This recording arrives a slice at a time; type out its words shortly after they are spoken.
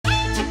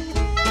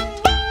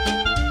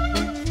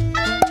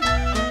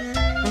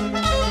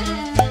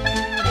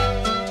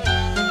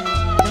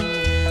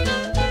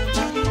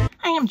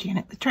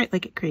Try it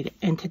like it created.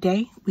 And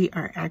today we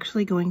are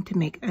actually going to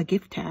make a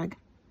gift tag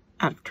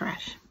out of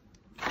trash.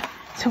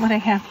 So what I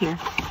have here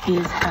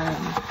is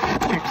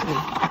actually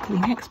a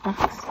Kleenex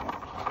box.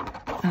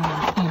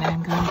 And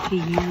I'm going to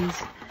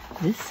use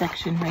this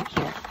section right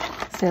here.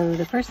 So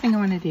the first thing I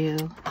want to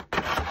do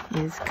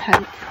is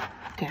cut it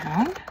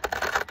down.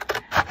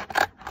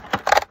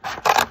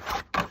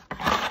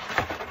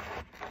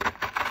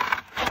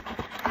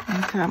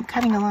 And so I'm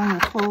cutting along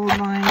the fold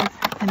lines,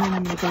 and then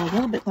I'm going to go a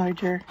little bit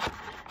larger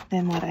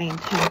than what I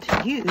intend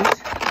to use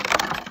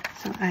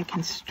so I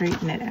can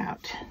straighten it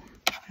out.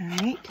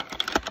 Alright,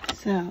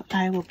 so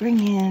I will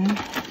bring in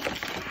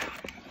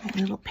my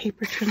little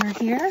paper trimmer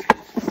here,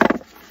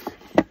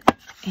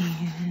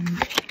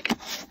 and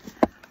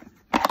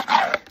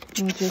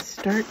we'll just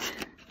start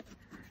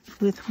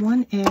with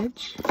one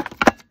edge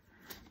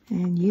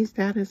and use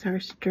that as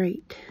our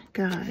straight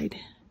guide.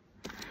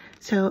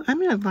 So I'm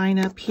going to line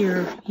up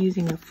here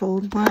using a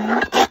fold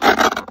line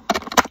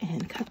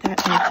and cut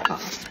that edge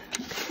off.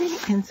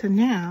 Okay, and so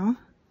now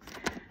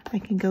I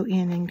can go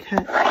in and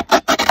cut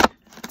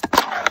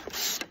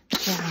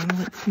down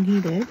what's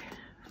needed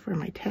for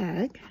my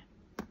tag.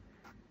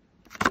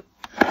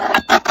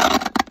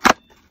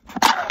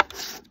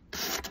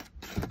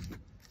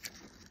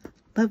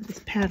 Love this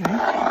pattern.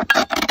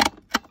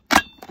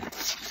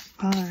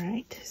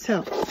 Alright,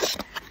 so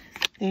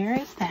there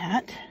is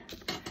that.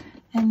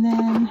 And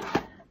then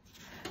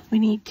we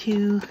need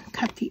to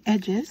cut the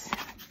edges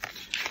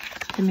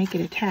to make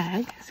it a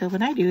tag. So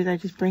what I do is I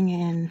just bring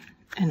in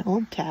an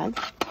old tag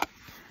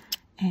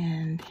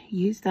and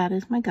use that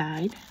as my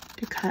guide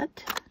to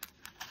cut.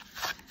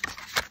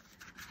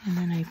 And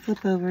then I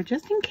flip over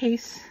just in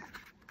case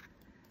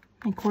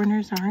my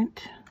corners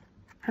aren't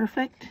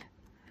perfect.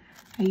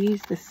 I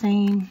use the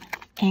same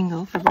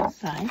angle for both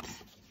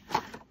sides,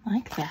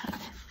 like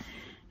that.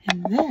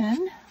 And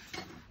then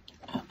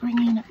I'll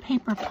bring in a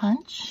paper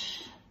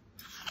punch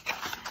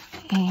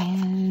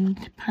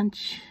and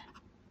punch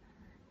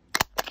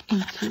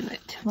into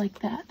it like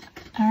that.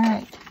 All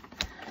right,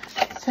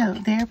 so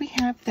there we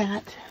have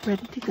that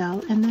ready to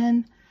go. And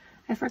then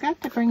I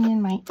forgot to bring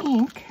in my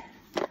ink,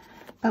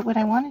 but what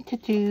I wanted to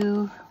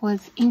do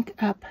was ink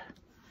up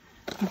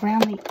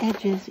around the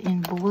edges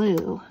in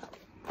blue.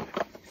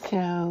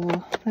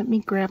 So let me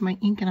grab my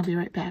ink and I'll be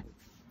right back.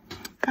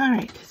 All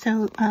right,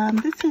 so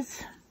this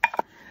is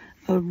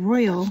a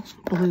royal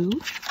blue,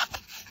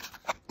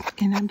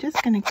 and I'm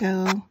just going to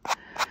go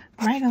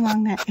right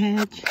along that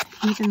edge,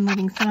 even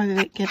letting some of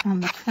it get on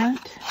the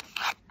front.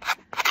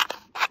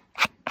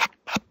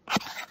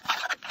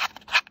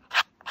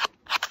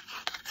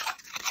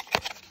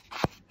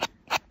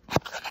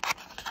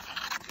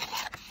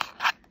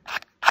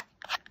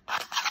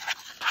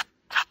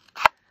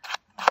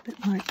 A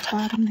bit more at the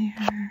bottom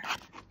there.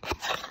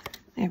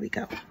 There we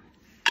go.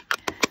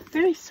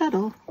 Very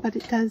subtle, but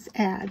it does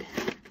add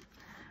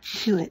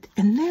to it.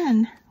 And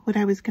then what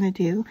I was going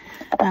to do,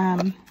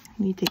 I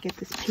need to get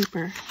this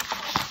paper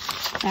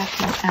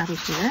back out of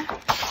here,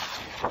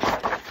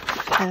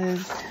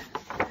 because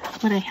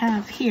what I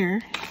have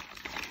here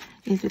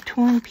is a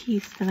torn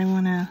piece that I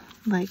want to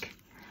like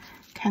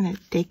kind of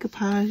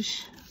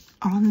decoupage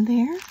on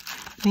there,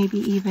 maybe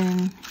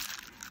even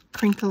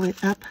crinkle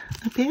it up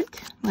a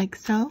bit like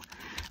so.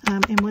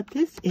 And what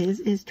this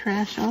is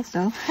trash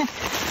also.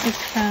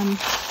 It's from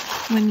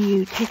when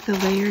you take the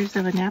layers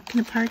of a napkin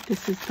apart.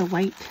 This is the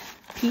white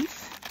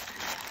piece,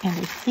 and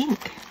I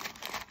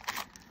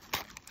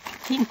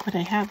think what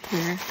I have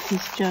here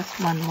is just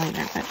one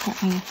layer, but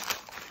let me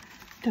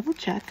double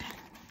check.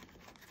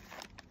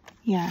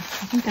 Yeah, I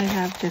think I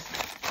have just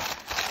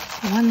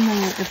one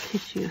layer of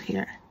tissue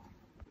here.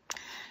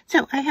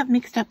 So I have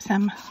mixed up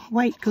some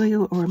white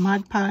glue or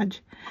Mod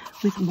Podge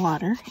with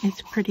water.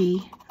 It's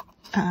pretty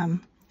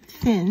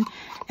thin,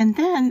 and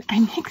then I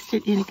mixed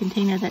it in a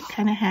container that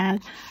kind of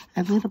had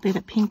a little bit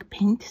of pink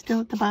paint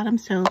still at the bottom,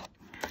 so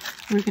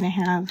we're going to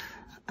have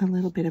a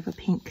little bit of a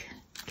pink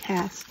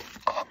cast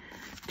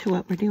to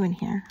what we're doing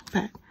here.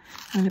 But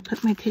I'm going to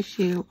put my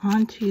tissue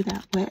onto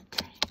that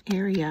wet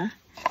area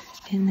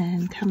and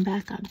then come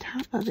back on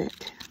top of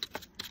it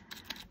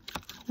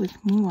with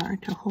more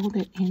to hold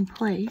it in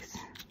place.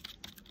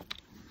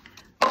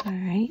 All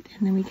right,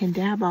 and then we can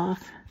dab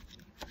off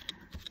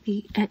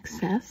the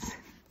excess.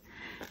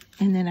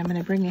 And then I'm going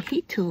to bring a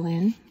heat tool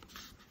in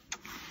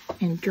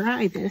and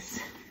dry this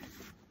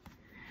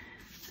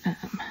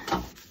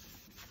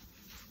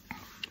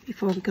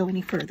before we go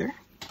any further.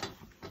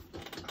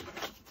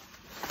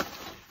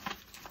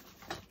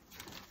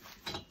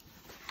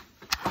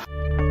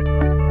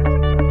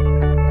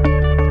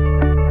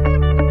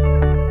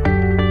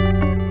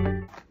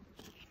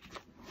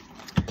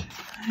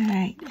 All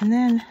right, and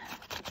then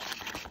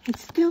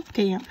it's still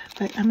damp,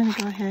 but I'm going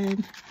to go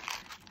ahead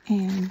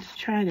and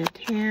try to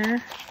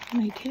tear. Can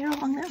I tear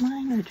along that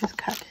line or just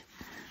cut?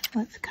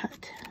 Let's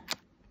cut.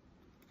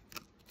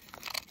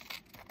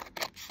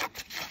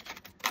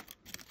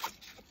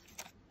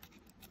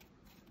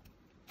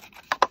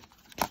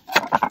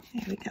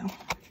 There we go.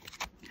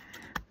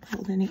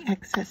 Hold any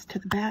excess to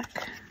the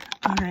back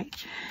All right,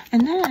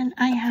 and then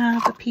I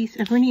have a piece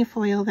of Rhenia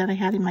foil that I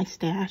had in my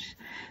stash.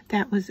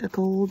 That was a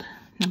gold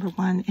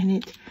 #1, and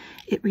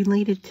it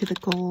related to the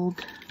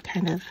gold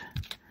kind of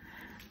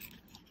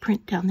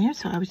print down there,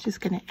 so I was just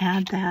going to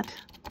add that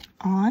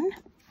on.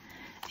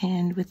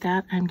 And with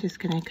that, I'm just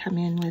going to come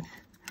in with,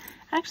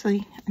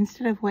 actually,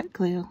 instead of wet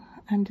glue,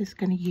 I'm just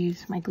going to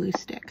use my glue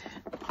stick.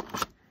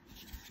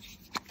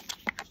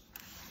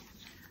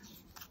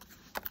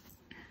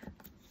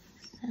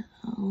 So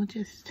we'll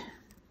just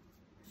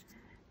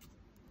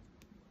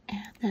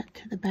add that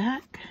to the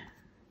back.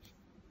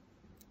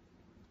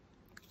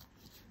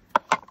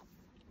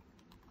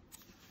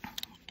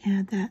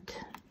 Add that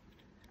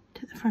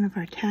to the front of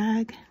our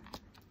tag,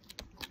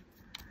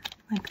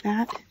 like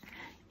that.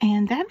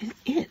 And that is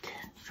it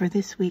for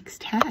this week's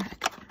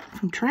tag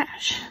from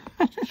Trash.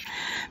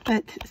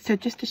 But so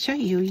just to show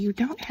you, you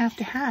don't have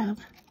to have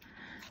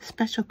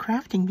special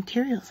crafting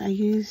materials. I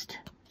used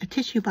a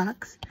tissue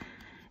box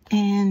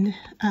and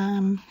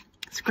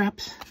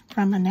scraps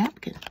from a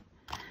napkin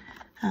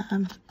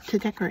to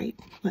decorate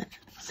with.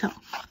 So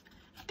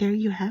there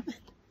you have it.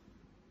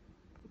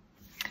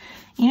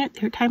 You know,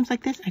 there are times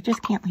like this, I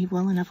just can't leave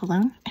well enough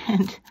alone.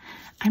 And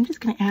I'm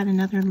just going to add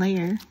another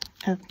layer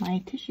of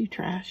my tissue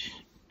trash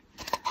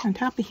on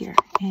top of here.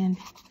 And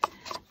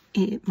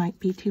it might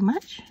be too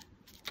much.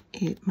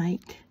 It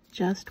might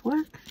just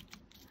work.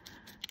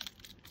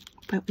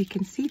 But we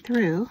can see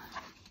through.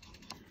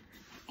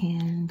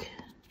 And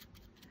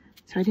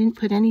so I didn't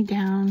put any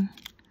down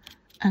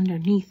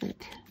underneath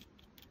it.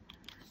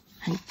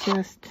 I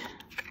just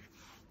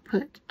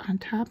put on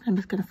top. I'm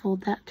just going to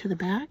fold that to the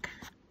back.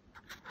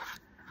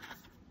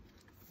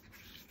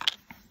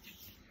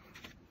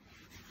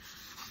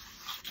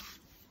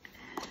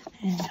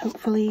 And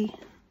hopefully,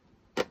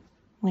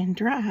 when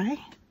dry,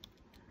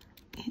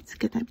 it's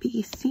going to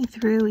be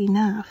see-through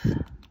enough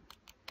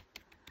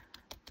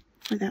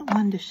for that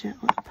one to show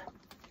up.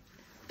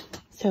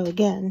 So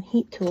again,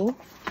 heat tool.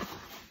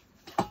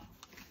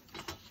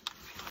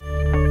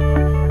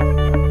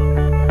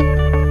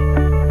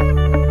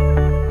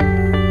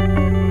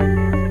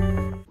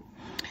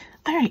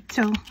 Alright,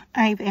 so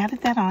I've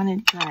added that on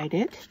and dried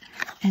it.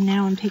 And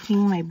now I'm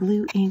taking my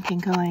blue ink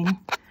and going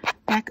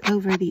back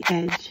over the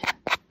edge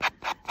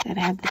that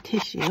had the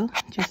tissue,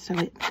 just so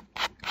it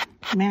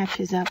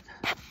matches up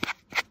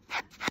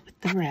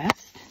with the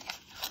rest.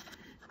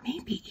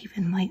 Maybe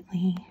even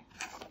lightly.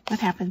 What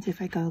happens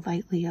if I go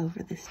lightly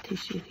over this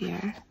tissue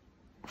here?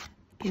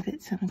 Give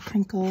it some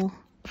crinkle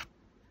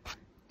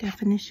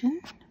definition.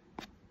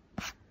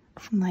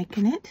 I'm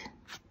liking it.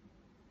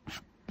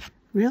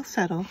 Real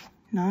subtle,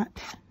 not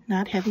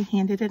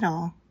heavy-handed at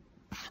all.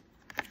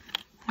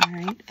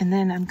 Alright, and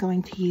then I'm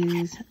going to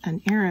use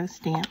an arrow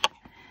stamp,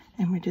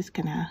 and we're just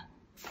gonna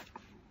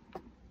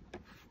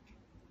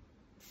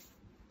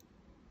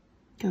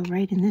go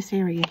right in this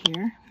area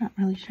here. Not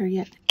really sure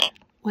yet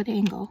what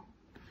angle.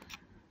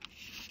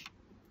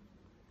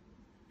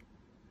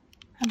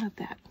 How about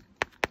that?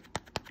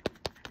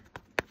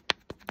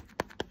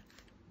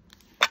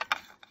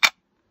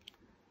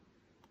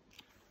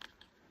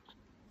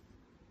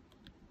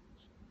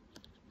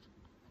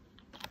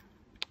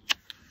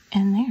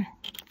 And there.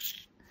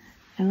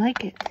 I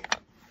like it.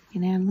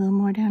 You can add a little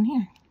more down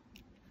here.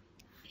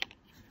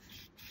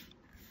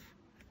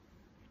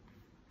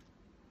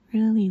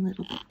 Really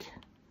little bit.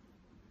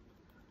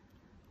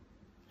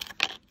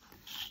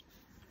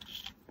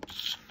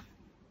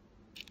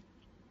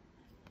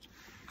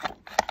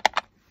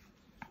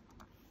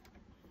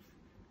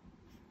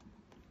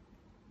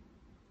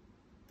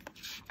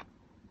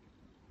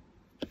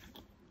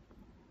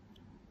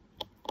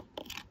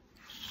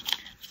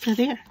 So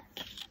there,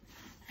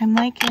 I'm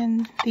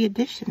liking the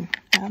addition.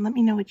 Let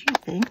me know what you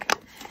think.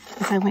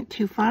 If I went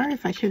too far,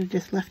 if I should have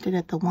just left it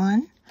at the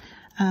 1.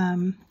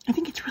 I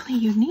think it's really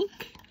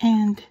unique,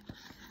 and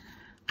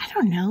I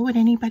don't know, would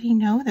anybody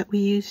know that we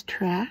use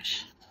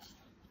trash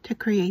to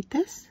create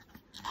this?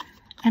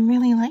 I'm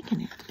really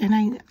liking it, and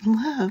I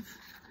love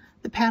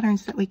the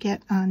patterns that we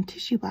get on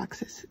tissue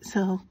boxes,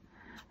 so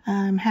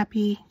I'm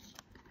happy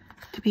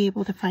to be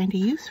able to find a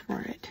use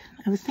for it.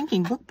 I was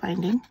thinking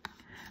bookbinding.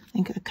 I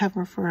think a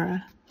cover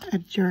for a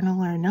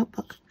journal or a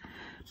notebook,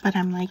 but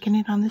I'm liking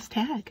it on this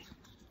tag.